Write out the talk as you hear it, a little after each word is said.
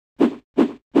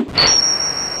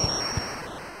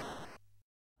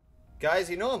Guys,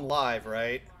 you know I'm live,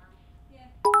 right?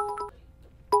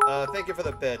 Thank you for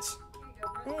the bits.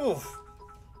 Oof.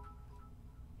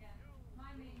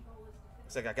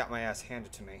 Looks like I got my ass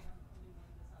handed to me.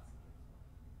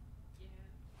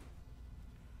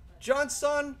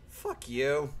 Johnson, fuck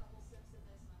you.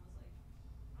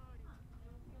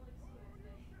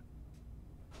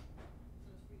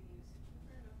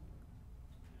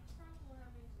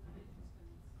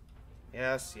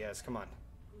 Yes, yes, come on.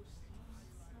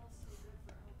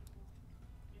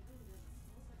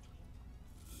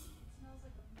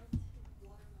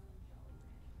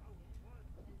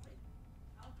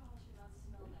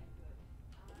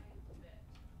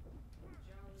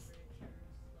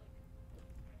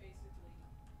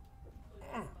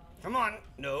 Come on.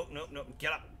 No, no, no.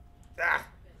 Get up. Ah.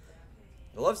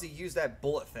 He loves to use that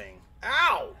bullet thing.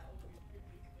 Ow!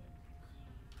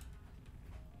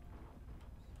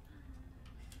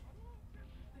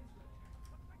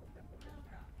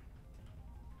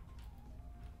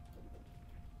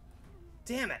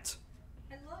 Damn it.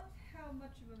 I love how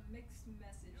much of a mixed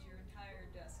message your entire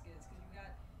desk is,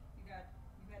 because you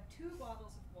got 2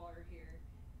 bottles of water here,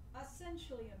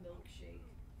 essentially a milkshake,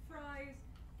 fries,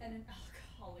 and an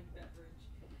alcoholic beverage.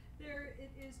 There,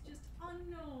 it is just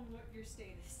unknown what your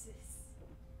status is.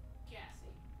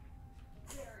 Gassy.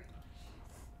 Very much.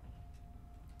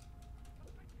 I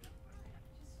just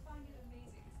find it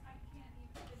amazing, because I can't even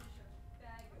finish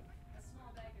a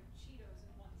small bag of Cheetos in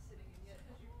one sitting, and yet,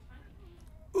 because you're tiny.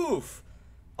 Oof.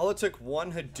 All it took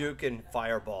one Hadouken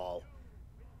fireball.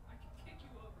 I can kick you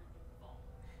over the ball.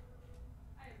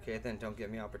 Okay, then don't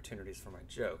give me opportunities for my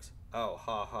jokes. Oh,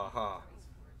 ha ha ha.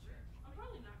 I'm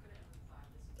probably not gonna ever buy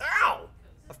this. Ow!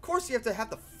 Of course you have to have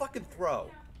the fucking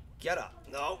throw. Get up.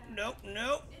 No, no,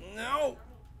 no, no.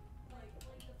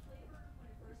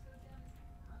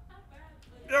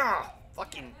 Ah,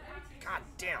 fucking. God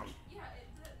damn. Yeah,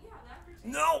 the aftertaste.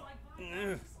 No. Like,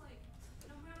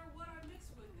 no matter what I mix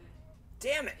with it.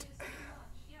 Damn it.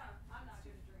 Yeah, I'm not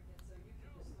going to drink it, so you can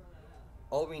just throw that out.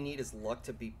 All we need is luck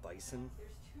to beat Bison.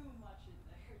 There's too much in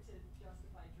there to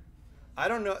justify drinking. I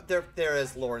don't know. There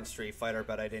is lore in Street Fighter,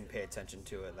 but I didn't pay attention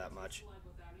to it that much. like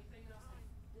without anything else, like,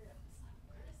 yeah,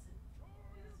 it's like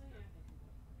medicine.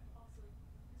 Also,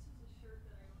 this is a shirt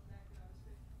that I owned back when I was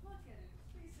 15. Look at it. It's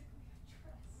basically a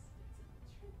dress. It's a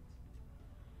tent.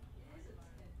 It is a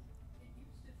tent. It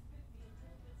used to fit me a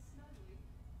little bit snugly.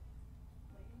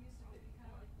 Like, it used to fit me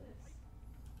kind of like this.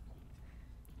 Oh my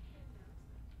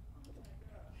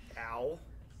god. Ow.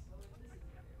 So this is a very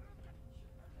shirt.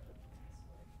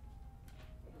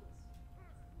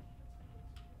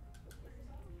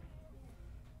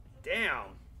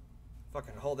 Damn.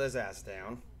 Fucking hold his ass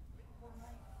down. Well, my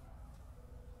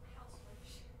housewife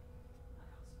shirt. Not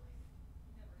housewife.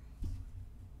 Never.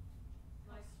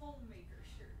 My homemaker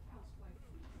shirt. Housewife.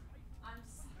 I'm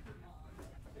soccer mom.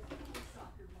 The cool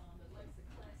soccer mom that likes the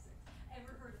classics.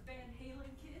 Ever heard of Van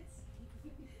Halen, kids?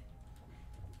 Yeah, I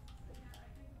think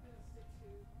I'm gonna stick to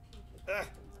pink.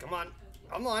 Come on.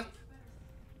 Come on.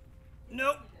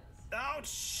 Nope. Oh,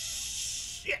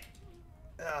 shit.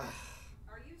 Are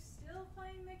you still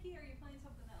playing Mickey, or are you playing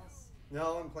something else?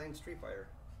 No, I'm playing Street Fighter.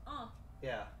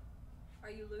 Yeah. Are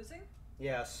you losing?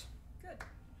 Yes. Good.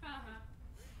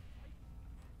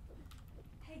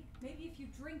 Hey, maybe if you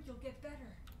drink, you'll get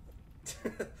better.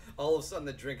 All of a sudden,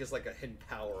 the drink is like a hidden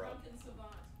power-up. Drunken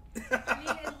savant. I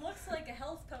mean, it looks like a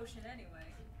health potion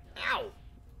anyway. Ow!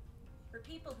 For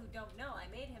people who don't know, I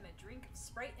made him a drink of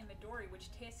Sprite and Midori,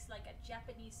 which tastes like a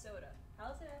Japanese soda.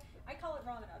 How's it? I call it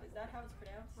ramen. Is that how it's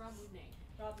pronounced? Ramune.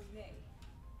 Ramen.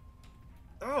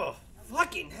 Oh,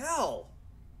 fucking hell!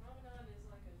 Ramadan is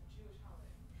like a Jewish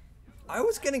holiday. I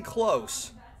was getting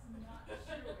close. That's not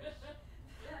Jewish.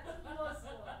 That's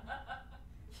Muslim.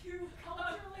 You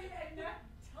culturally inept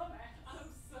dumbass. I'm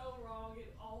so wrong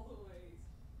in all the ways.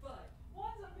 But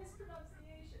one's a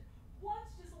mispronunciation.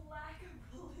 One's just a lack of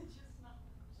religious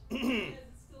knowledge. Yes,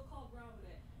 it's still called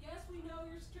Ramadan. Yes, we know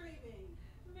you're streaming.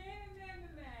 Man.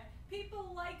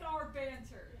 People like our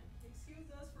banter.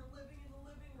 Excuse us for living in the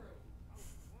living room.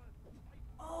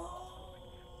 Oh.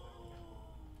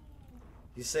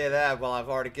 You say that while I've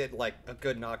already get like a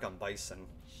good knock on Bison.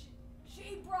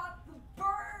 She brought the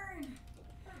burn.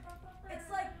 It's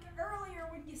like earlier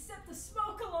when you set the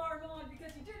smoke alarm on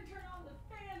because you didn't turn on the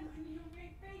fan when you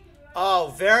made bacon.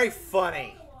 Oh, very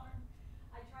funny.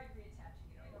 I tried reattaching it.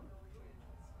 I don't know which way it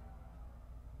was.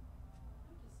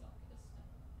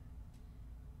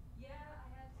 Yeah, I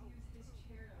had to use his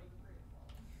chair to over it fall.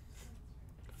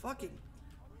 Fucking.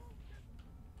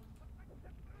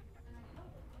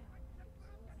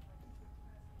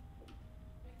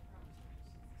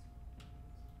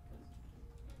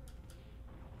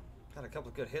 Got a couple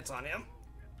of good hits on him.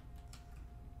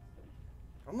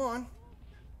 Come on.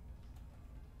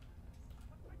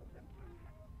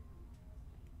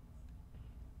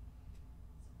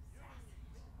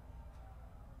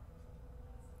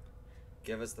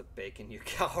 Give us the bacon, you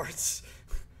cowards.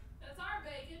 That's our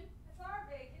bacon. It's our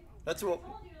bacon. That's I what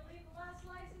told you to leave the last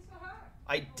slices for her.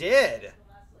 I did. The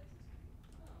last slices for you.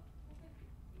 Oh, well, thank you.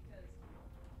 Because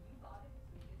you bought it,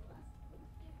 so you get the last one.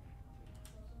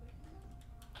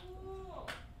 Cool.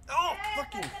 Oh,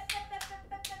 fucking.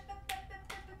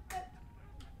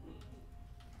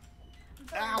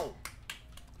 Ow.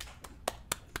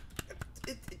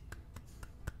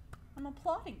 I'm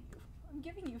applauding you. I'm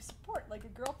giving you support like a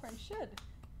girlfriend should.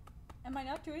 Am I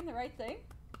not doing the right thing?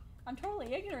 I'm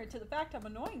totally ignorant to the fact I'm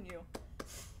annoying you.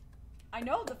 I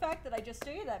know the fact that I just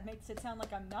stated that makes it sound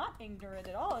like I'm not ignorant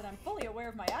at all and I'm fully aware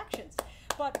of my actions.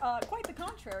 But quite the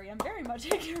contrary, I'm very much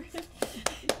ignorant.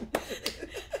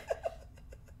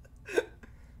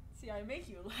 See, I make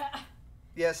you laugh.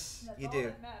 Yes, That's you all do.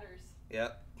 that matters.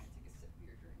 Yep. Take a sip of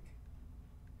your drink.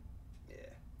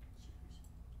 Yeah.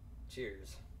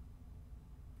 Cheers.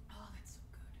 Oh, that's so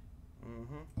good.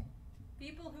 Mm-hmm.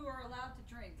 People who are allowed to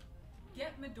drink,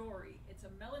 get Midori. It's a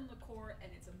melon liqueur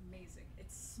and it's amazing.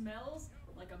 It smells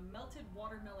like a melted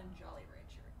watermelon Jolly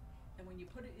Rancher. And when you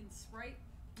put it in Sprite,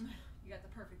 you got the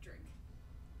perfect drink.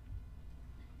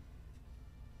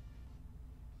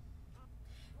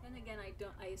 Then again,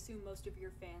 I assume most of your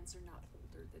fans are not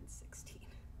older than 16.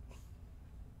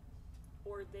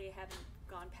 Or they haven't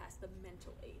gone past the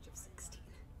mental age of 16.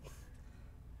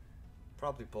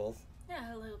 Probably both.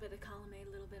 Yeah, a little bit of column A,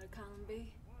 a little bit of column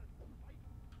B.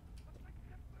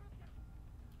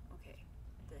 Okay,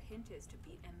 the hint is to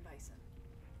beat M. Bison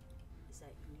is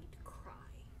that you need to cry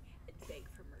and beg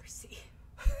for mercy.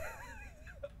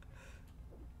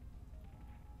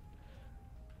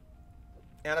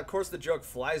 And of course the joke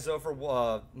flies over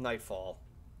Nightfall.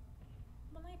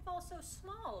 Well, Nightfall's so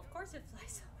small, of course it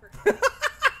flies over.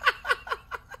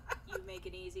 You make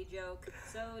an easy joke,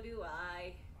 so do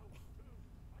I.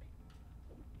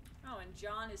 Oh, and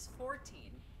John is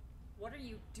 14. What are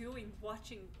you doing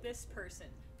watching this person?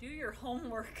 Do your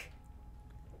homework.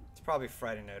 It's probably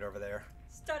Friday night over there.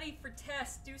 Study for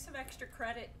tests. Do some extra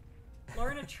credit.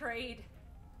 Learn a trade.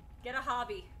 Get a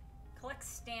hobby. Collect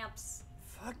stamps.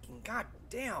 Fucking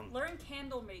goddamn. Learn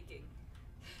candle making.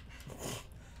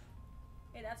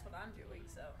 Hey, that's what I'm doing,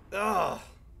 so. Ugh.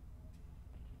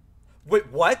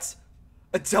 Wait, what?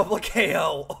 A double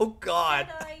KO. Oh god.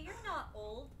 And, you're not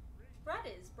old. Brett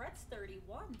is. Brett's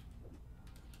 31.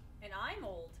 And I'm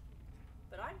old.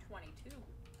 But I'm 22.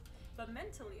 But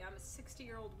mentally, I'm a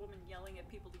 60-year-old woman yelling at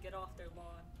people to get off their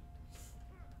lawn.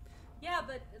 Yeah,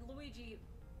 but Luigi,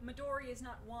 Midori is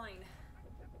not wine.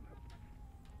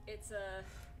 It's a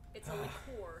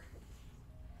liqueur.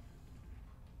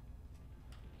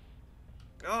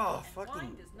 Oh, And fucking.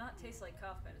 wine does not taste like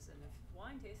cough medicine.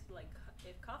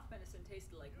 If cough medicine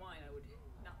tasted like wine, I would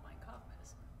not mind cough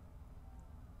medicine.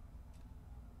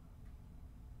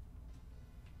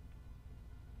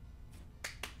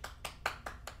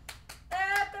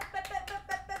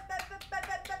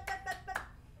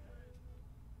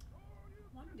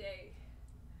 One day,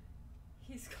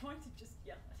 he's going to just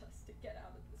yell at us to get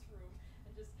out of this room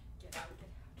and just get out.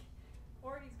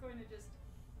 Or he's going to just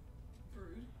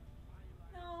brood.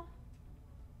 No.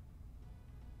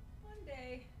 One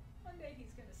day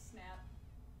he's going to snap.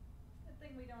 Good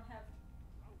thing we don't have.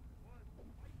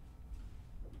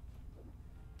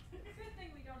 Good thing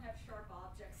we don't have sharp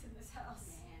objects in this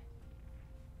house. Man.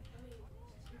 I mean, just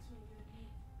between you and me,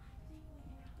 I think we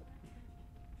have.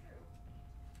 True.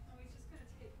 Oh, he's just gonna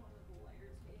take one of the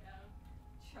layers we have,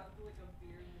 chug like a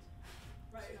beer, and just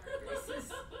right in our faces.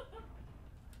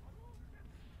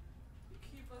 You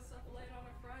keep us up late on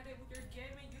a Friday with your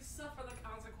gaming, you suffer the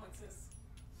consequences.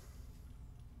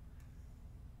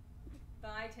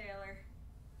 Bye, Taylor.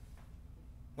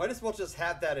 Might as well just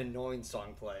have that annoying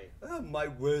song play. Oh my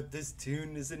word, this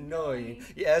tune is annoying.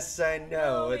 Yes, I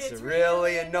know, No, it's it's really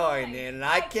really annoying, annoying. and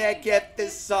I can't get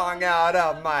this song out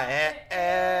of my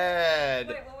head.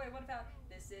 Wait, what about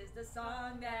this is the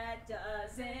song that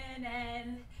doesn't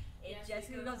end. It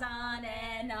just goes on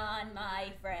and on,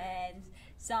 my friends.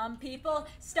 Some people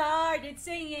started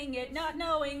singing it, not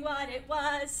knowing what it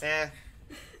was.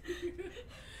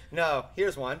 No,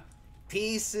 here's one.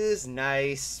 Peace is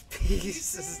nice.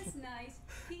 Peace is. It's nice.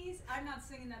 Peace. I'm not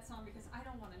singing that song because I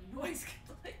don't want a noise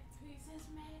complaint. Peace is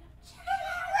made of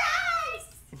rice!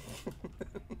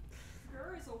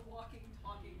 Gurr is a walking,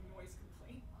 talking noise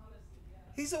complaint. Honestly, yeah.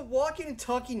 He's a walking and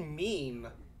talking meme.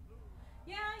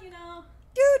 Yeah, you know.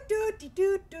 Do do do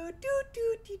do do do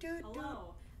do do do.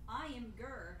 Hello. I am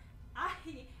Gur. I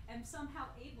am somehow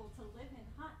able to live in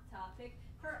Hot Topic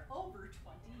for over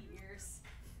 20 years.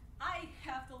 I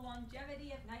have the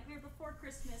longevity of Nightmare Before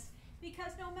Christmas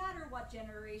because no matter what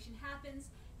generation happens,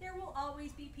 there will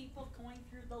always be people going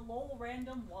through the lol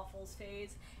random waffles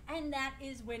phase, and that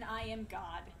is when I am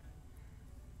God.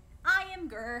 I am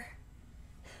Gur.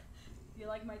 Do you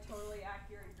like my totally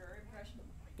accurate Gur impression?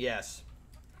 Yes.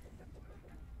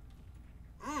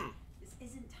 This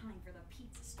isn't time for the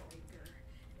pizza story, Gur.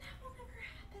 That will never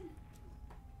happen.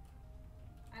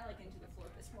 I like Into the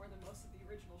Florpus more than most of the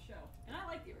original show, and I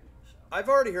like the original show. I've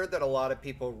already heard that a lot of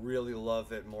people really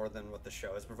love it more than what the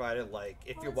show has provided. Like,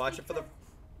 if Well, you it's watch it for the...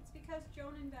 It's because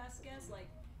Jonan Vasquez, like,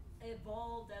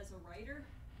 evolved as a writer.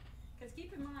 Because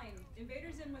keep in mind,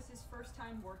 Invader Zim was his first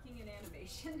time working in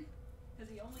animation.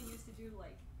 Because he only used to do,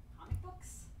 like, comic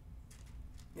books.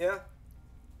 Yeah.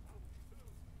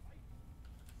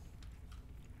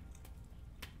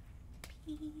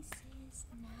 Peace is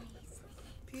nice.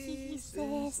 Peace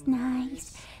is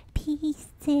nice. Peace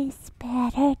is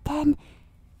better than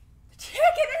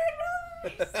Chicken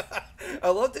and rice! I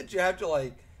love that you have to,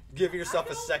 like, give yourself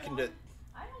a second to...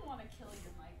 I don't want to kill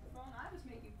your microphone. I was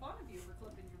making fun of you for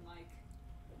clipping your mic.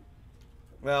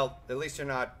 Well, at least you're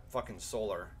not fucking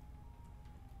Solar.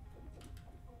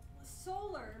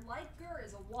 Solar, like Gur,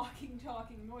 is a walking,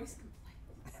 talking noise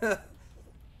complaint.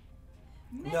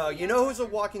 No, you know who's a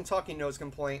walking, talking nose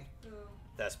complaint? Who?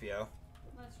 Thespio.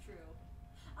 That's true.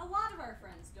 A lot of our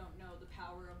friends don't know the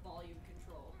power of volume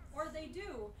control. Or they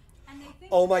do, and they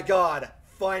think... Oh my god,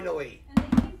 finally! And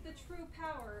they think the true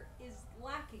power is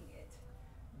lacking it.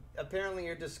 Apparently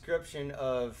your description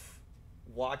of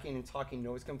walking and talking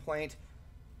noise complaint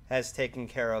has taken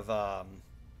care of, And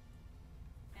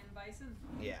Bison?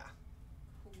 yeah.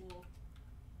 Cool.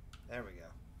 There we go.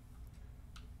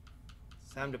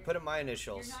 It's time to put in my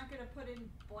initials. You're not going to put in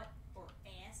butt or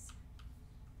ass?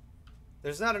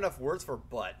 There's not enough words for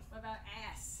butt. What about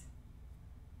ass?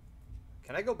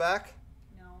 Can I go back?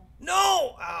 No.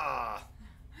 No! Ah!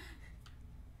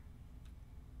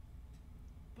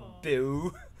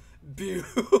 Boo. Boo.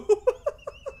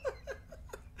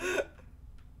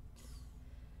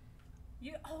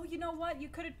 You know what? You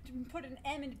could have put an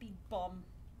M and be bum.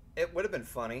 It would have been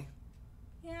funny.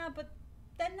 Yeah, but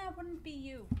then that wouldn't be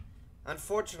you.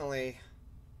 Unfortunately,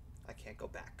 I can't go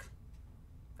back.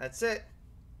 That's it.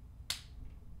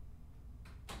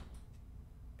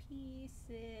 Peace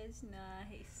is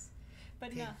nice.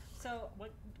 But no, so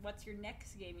what's your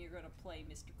next game you're going to play,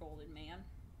 Mr. Golden Man?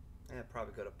 I'd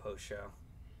probably go to post-show.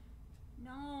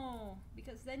 No,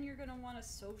 because then you're going to want to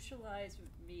socialize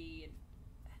with me, and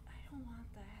I don't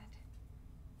want that.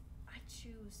 I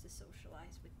choose to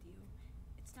socialize with you.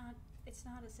 It's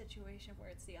not a situation where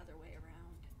it's the other way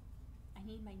around. I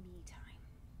need my me time.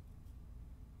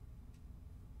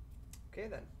 Okay,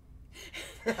 then.